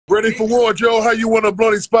Ready for war, Joe. How you want a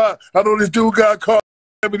bloody spot? I know this dude got caught.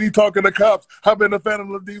 He talking to cops. I've been a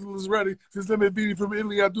Phantom of Diesel is ready. Since let me beat from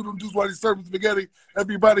Italy, I do them juice while he's serving spaghetti.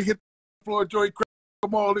 Everybody hit the floor, Joey.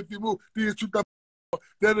 Come on, if you move. These truth up.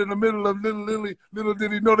 That in the middle of Little Lily. Little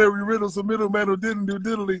did he know that we riddled some middleman who didn't do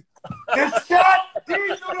diddly. It's Shaq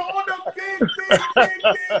Diesel on the big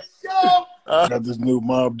show. I got this new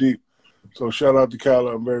Mob Deep. So shout out to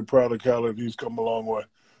Khaled. I'm very proud of Khaled. He's come a long way.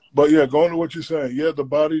 But yeah, going to what you're saying. Yeah, the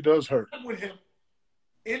body does hurt. With him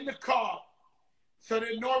in the car. So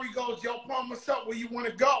then Nori goes, yo, Pun, what's up? Where you want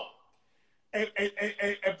to go? And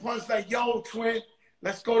Pun's like, yo, twin,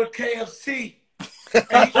 let's go to KFC.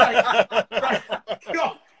 And he's like,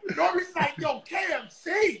 yo, Nori's like, yo,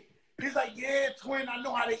 KFC. He's like, yeah, twin, I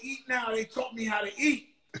know how to eat now. They taught me how to eat.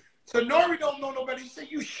 So Nori don't know nobody. He said,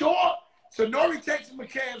 you sure? So Nori takes him to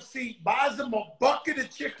KFC, buys him a bucket of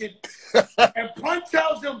chicken, and Pun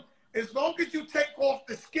tells him, as long as you take off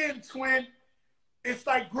the skin, twin, it's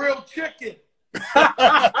like grilled chicken.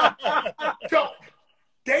 So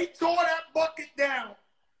they tore that bucket down.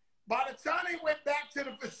 By the time they went back to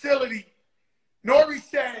the facility, Nori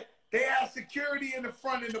said they had security in the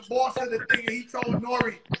front and the boss of the thing, and he told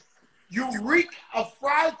Nori, you reek of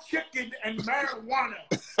fried chicken and marijuana.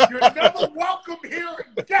 You're never welcome here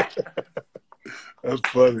again. That's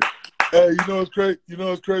funny. Hey, you know what's crazy? You know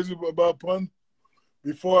what's crazy about Pun?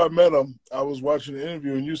 Before I met him, I was watching the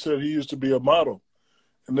interview, and you said he used to be a model.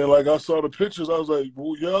 And then, like, I saw the pictures, I was like,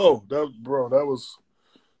 well, yo, that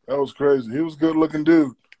was crazy. He was a good-looking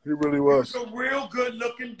dude. He really was. He was a real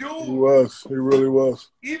good-looking dude. He was. He really was.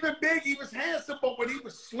 Even big, he was handsome, but when he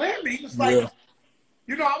was slim, he was like,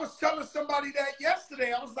 you know, I was telling somebody that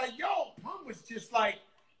yesterday. I was like, yo, Pun was just like,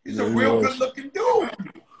 he's a real good-looking dude.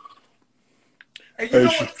 And you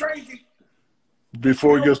know what's crazy?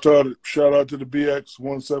 Before we get started, shout out to the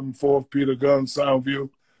BX174, Peter Guns, Soundview.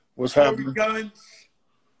 What's happening? Guns.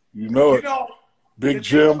 You know it. Big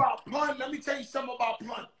Jim. About Pun, let me tell you something about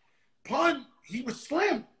Pun. Pun, he was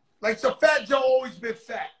slim. Like, so Fat Joe always been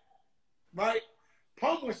fat, right?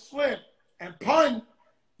 Pun was slim. And Pun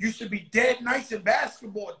used to be dead nice in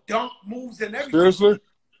basketball, dunk moves and everything. Seriously?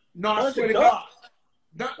 No, I swear to God.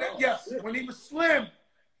 Yes, when he was slim,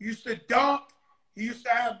 he used to dunk. He used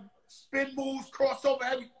to have spin moves, crossover,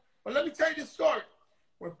 everything. But let me tell you this story.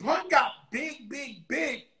 When Pun got big,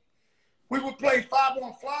 we would play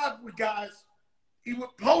 5-on-5 with guys. He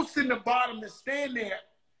would post in the bottom and stand there.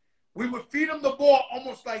 We would feed him the ball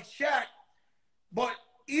almost like Shaq. But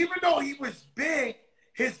even though he was big,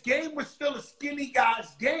 his game was still a skinny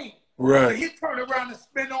guy's game. Right. So he'd turn around and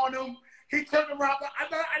spin on him. He'd turn around,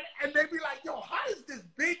 and they'd be like, yo, how does this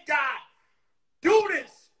big guy do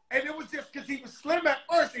this? And it was just because he was slim at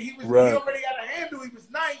first, and he already had a handle. He was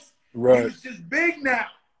nice. Right. He was just big now.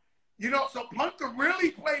 You know, so Pun could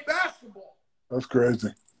really play basketball. That's crazy.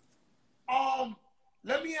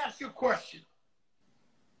 Let me ask you a question.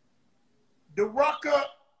 The Rucker,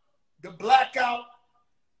 the Blackout,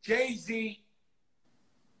 Jay-Z,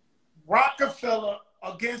 Rockefeller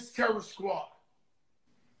against Terror Squad.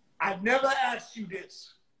 I've never asked you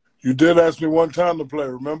this. You did ask me one time to play,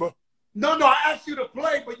 remember? No, I asked you to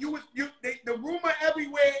play, but the rumor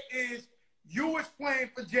everywhere is you was playing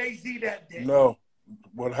for Jay-Z that day. No.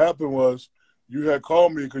 What happened was you had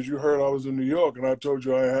called me because you heard I was in New York, and I told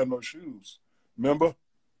you I ain't had no shoes. Remember?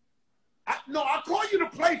 I called you to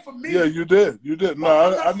play for me. Yeah, you did. You did.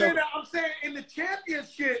 No, I'm saying in the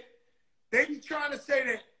championship, they be trying to say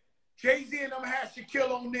that Jay-Z and them had Shaquille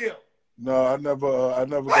O'Neal. No, I never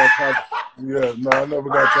got contact. Yeah, no, I never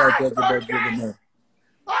got contacted about giving that.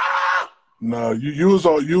 No, you was the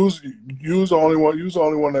only one. You was the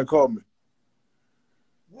only one that called me.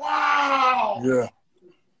 Wow. Yeah.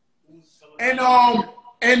 And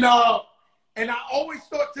I always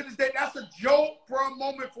thought to this day that's a joke for a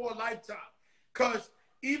moment for a lifetime. Cause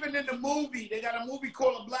even in the movie, they got a movie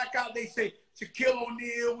called A Blackout. They say Shaquille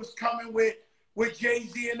O'Neal was coming with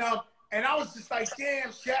Jay-Z and and I was just like, damn,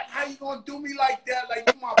 Shaq, how you gonna do me like that?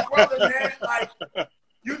 Like, you my brother, man. Like,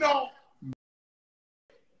 you know,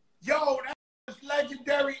 yo, that was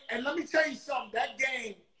legendary. And let me tell you something. That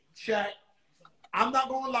game, Shaq, I'm not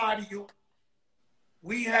gonna lie to you.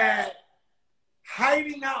 We had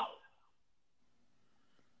hiding out.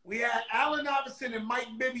 We had Allen Iverson and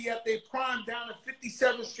Mike Bibby at their prime down at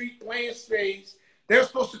 57th Street playing spades. They were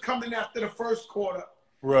supposed to come in after the first quarter.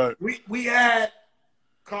 Right. We had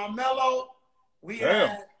Carmelo. We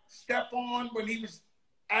had Stephon when he was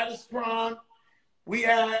at his prime. We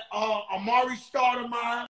had Amari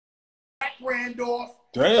Stoudemire, Jack Randolph.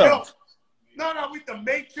 Damn. Yo, no, with the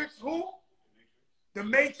Matrix. Who? The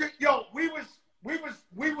Matrix. Yo, we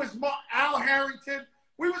was Al Harrington.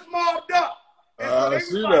 We was mobbed up. And so they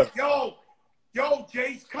was like, yo,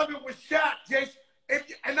 Jay's coming with Shaq. Jay's,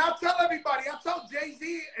 and I'll tell everybody, I'll tell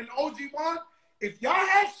Jay-Z and OG1, if y'all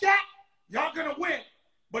had Shaq, y'all gonna win.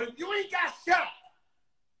 But if you ain't got Shaq,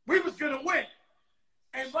 we was gonna win.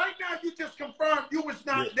 And right now, you just confirmed you was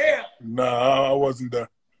not there. Nah, I wasn't there.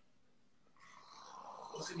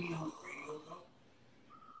 Wasn't he on the radio, though?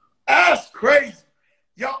 That's crazy.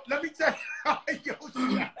 Yo, let me tell you. Yo,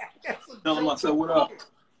 tell him I said, what up?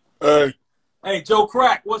 Hey. Hey, Joe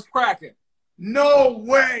Crack, what's cracking? No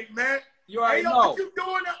way, man. You already know. What you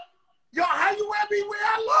doing? Yo, how you everywhere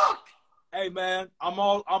I look? Hey, man, I'm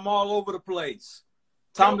all over the place.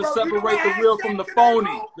 Time to separate the real from the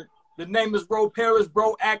phony. The name is Ro Paris,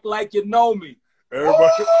 bro. Act like you know me.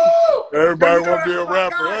 Everybody want to be a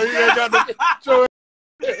rapper. Hey, he ain't got no.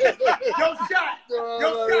 Yo, Shaq,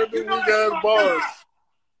 you know that's my guy.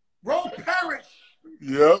 Ro Paris.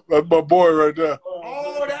 Yep, that's my boy right there.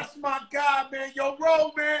 Oh, that's my guy, man. Yo,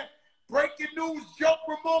 Ro, man. Breaking news, joke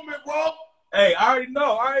for a moment, Ro. Hey, I already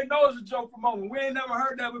know it's a joke for a moment. We ain't never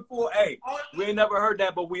heard that before. Hey, we ain't never heard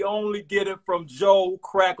that, but we only get it from Joe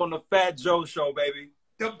Crack on the Fat Joe Show, baby.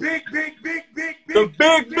 The big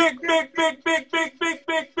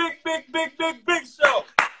show.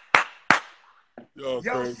 Yo,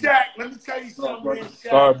 Shaq, let me tell you something, man.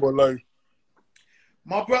 Shaq. All right, boy, like.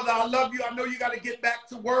 My brother, I love you. I know you got to get back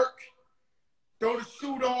to work. Throw the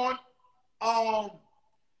suit on.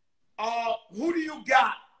 Who do you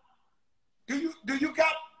got? Do you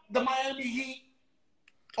got the Miami Heat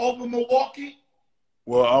over Milwaukee?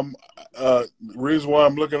 Well, the reason why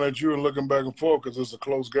I'm looking at you and looking back and forth because it's a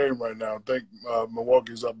close game right now. I think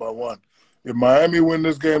Milwaukee's up by 1. If Miami win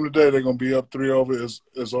this game today, they're gonna be up 3 over. It's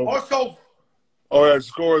over. Also, yeah, the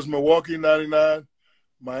score is Milwaukee 99,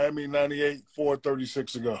 Miami 98,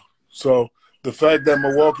 4:36 to go. So the fact that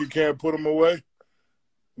Milwaukee can't put them away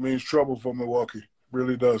means trouble for Milwaukee.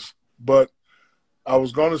 Really does. But I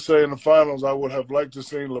was going to say in the finals I would have liked to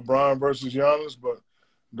see LeBron versus Giannis, but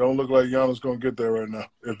don't look like Giannis going to get there right now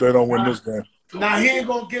if they don't win this game. Nah, he ain't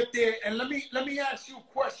going to get there. And let me ask you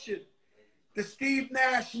a question. The Steve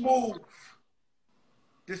Nash move.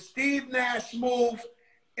 The Steve Nash move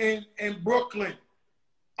in Brooklyn.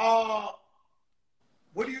 What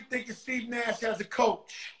do you think of Steve Nash as a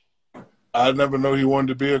coach? I never knew he wanted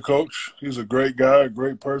to be a coach. He's a great guy, a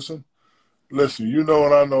great person. Listen, you know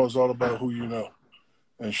what I know is all about who you know.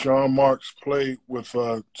 And Sean Marks played with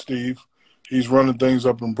Steve. He's running things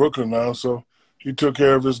up in Brooklyn now, so he took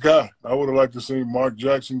care of his guy. I would have liked to see Mark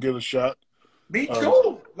Jackson get a shot. Me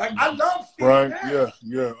too. I love Steve Nash.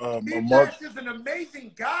 Steve Nash is an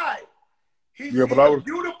amazing guy. He's a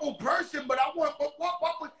beautiful person, but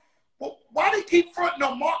why do they keep fronting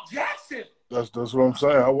on Mark Jackson? That's what I'm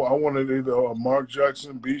saying. I wanted either Mark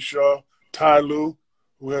Jackson, B. Shaw, Ty Lue,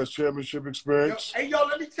 who has championship experience. Yo,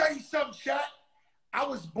 let me tell you something, Shaq. I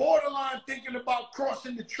was borderline thinking about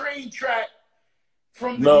crossing the train track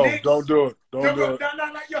from the Knicks. No, don't do it. Don't do it.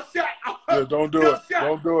 No, yo, Shaq. Yeah, don't do it.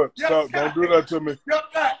 Don't do it. Stop. Shaq. Don't do that to me. Yo,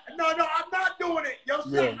 no, I'm not doing it. Yo,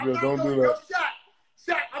 Shaq, I'm not don't doing do it. that.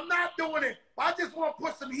 Yo, Shaq, I'm not doing it. I just want to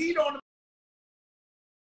put some heat on him.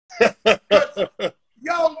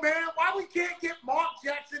 Yo, man, why we can't get Mark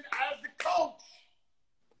Jackson as the coach?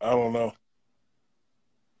 I don't know.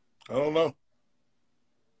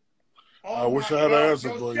 Oh, I wish I had an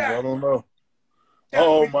answer for you. I don't know.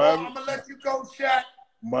 Miami. I'm going to let you go, Shaq.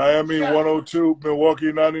 Miami 102,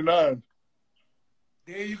 Milwaukee 99.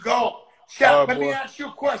 There you go. Shaq, let me ask you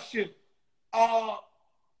a question.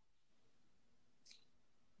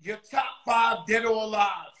 Your top 5 dead or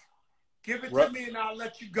alive. Give it to me and I'll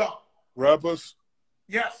let you go. Rappers?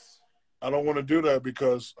 Yes. I don't want to do that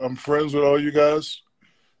because I'm friends with all you guys.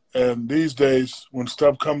 And these days, when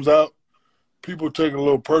stuff comes out, people take it a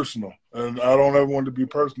little personal. And I don't ever want to be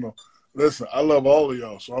personal. Listen, I love all of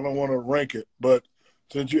y'all, so I don't want to rank it. But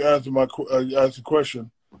since you answered asked the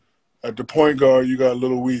question, at the point guard, you got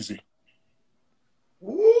Lil Weezy.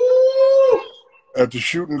 Woo! At the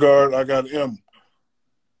shooting guard, I got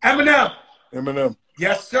Eminem.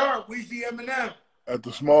 Yes, sir. Weezy Eminem. At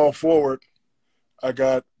the small forward, I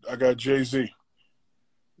got Jay-Z.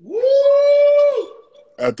 Woo!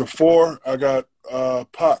 At the 4, I got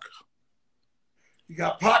Pac. You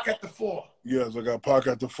got Pac at the 4. Yes, I got Pac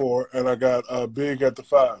at the 4, and I got Big at the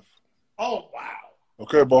 5. Oh, wow.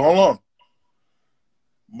 Okay, but hold on.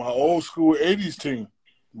 My old school 80s team.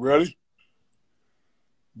 Ready?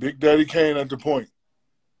 Big Daddy Kane at the point.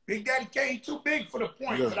 Big Daddy Kane too big for the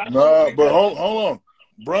point. Yeah. But hold on.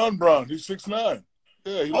 Bron, he's 6'9".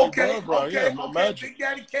 Yeah, he like Bron. Okay, Magic. Big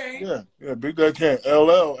Daddy Kane. Yeah, Big Daddy Kane.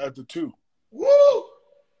 LL at the 2. Woo!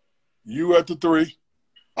 You at the 3.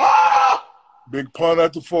 Ah! Big pun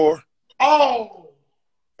at the 4. Oh!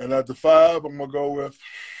 And at the 5, I'm gonna go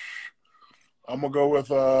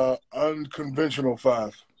with unconventional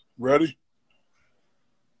 5. Ready?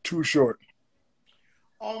 Too Short.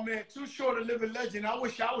 Oh man, Too Short to live a legend. I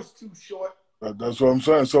wish I was too short. That's what I'm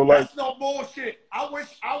saying. So like, that's no bullshit. I wish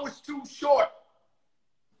I was too short.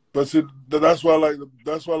 But see, that's why I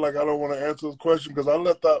don't want to answer the question because I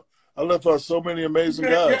left out so many amazing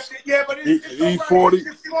guys. Yeah, but it's E40. It's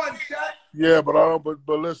just fun, Shaq. Yeah, but I don't.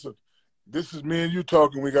 But listen, this is me and you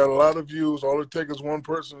talking. We got a lot of views. All it takes is one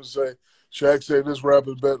person to say, "Shaq said this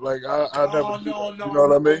rapper's bet." Like I never. No, you know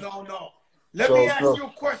what I mean? No. Let me ask you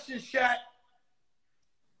a question, Shaq.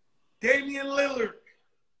 Damian Lillard.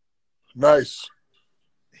 Nice.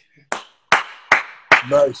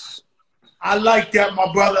 Nice. I like that,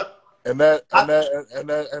 my brother. And that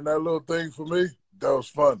little thing for me, that was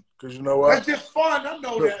fun. Cause you know what? That's just fun. I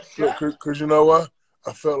know that, Shaq. Cause you know what?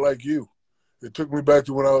 I felt like you. It took me back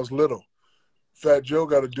to when I was little. Fat Joe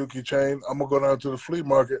got a Dookie chain. I'm gonna go down to the flea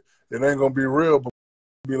market. It ain't gonna be real, but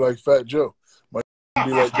be like Fat Joe. Might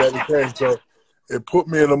be like Daddy Kane. So it put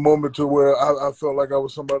me in a moment to where I felt like I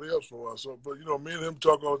was somebody else for a while. So, but you know, me and him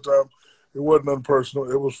talk all the time. It wasn't nothing personal.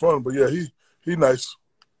 It was fun. But yeah, he nice.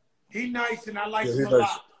 He nice, and I like him a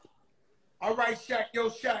lot. All right, Shaq. Yo,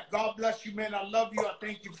 Shaq, God bless you, man. I love you. I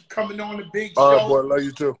thank you for coming on the big show. All right, boy. I love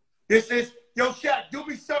you, too. This is, yo, Shaq, do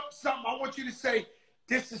me something. I want you to say,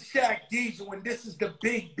 this is Shaq Diesel, and this is the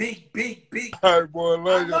big. All right, boy.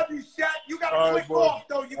 I love you, Shaq. You got to click off,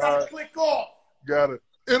 though. You got to click off. Got it.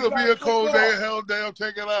 It'll be a cold day. Hell day. I'll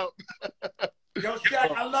take it out. Yo,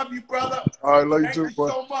 Shaq, I love you, brother. All right, love you too, boy.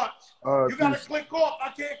 Thank you so much. All right, you got to click off. I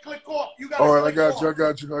can't click off. You got to all right, click off. I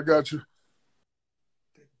got you.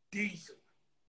 The Diesel.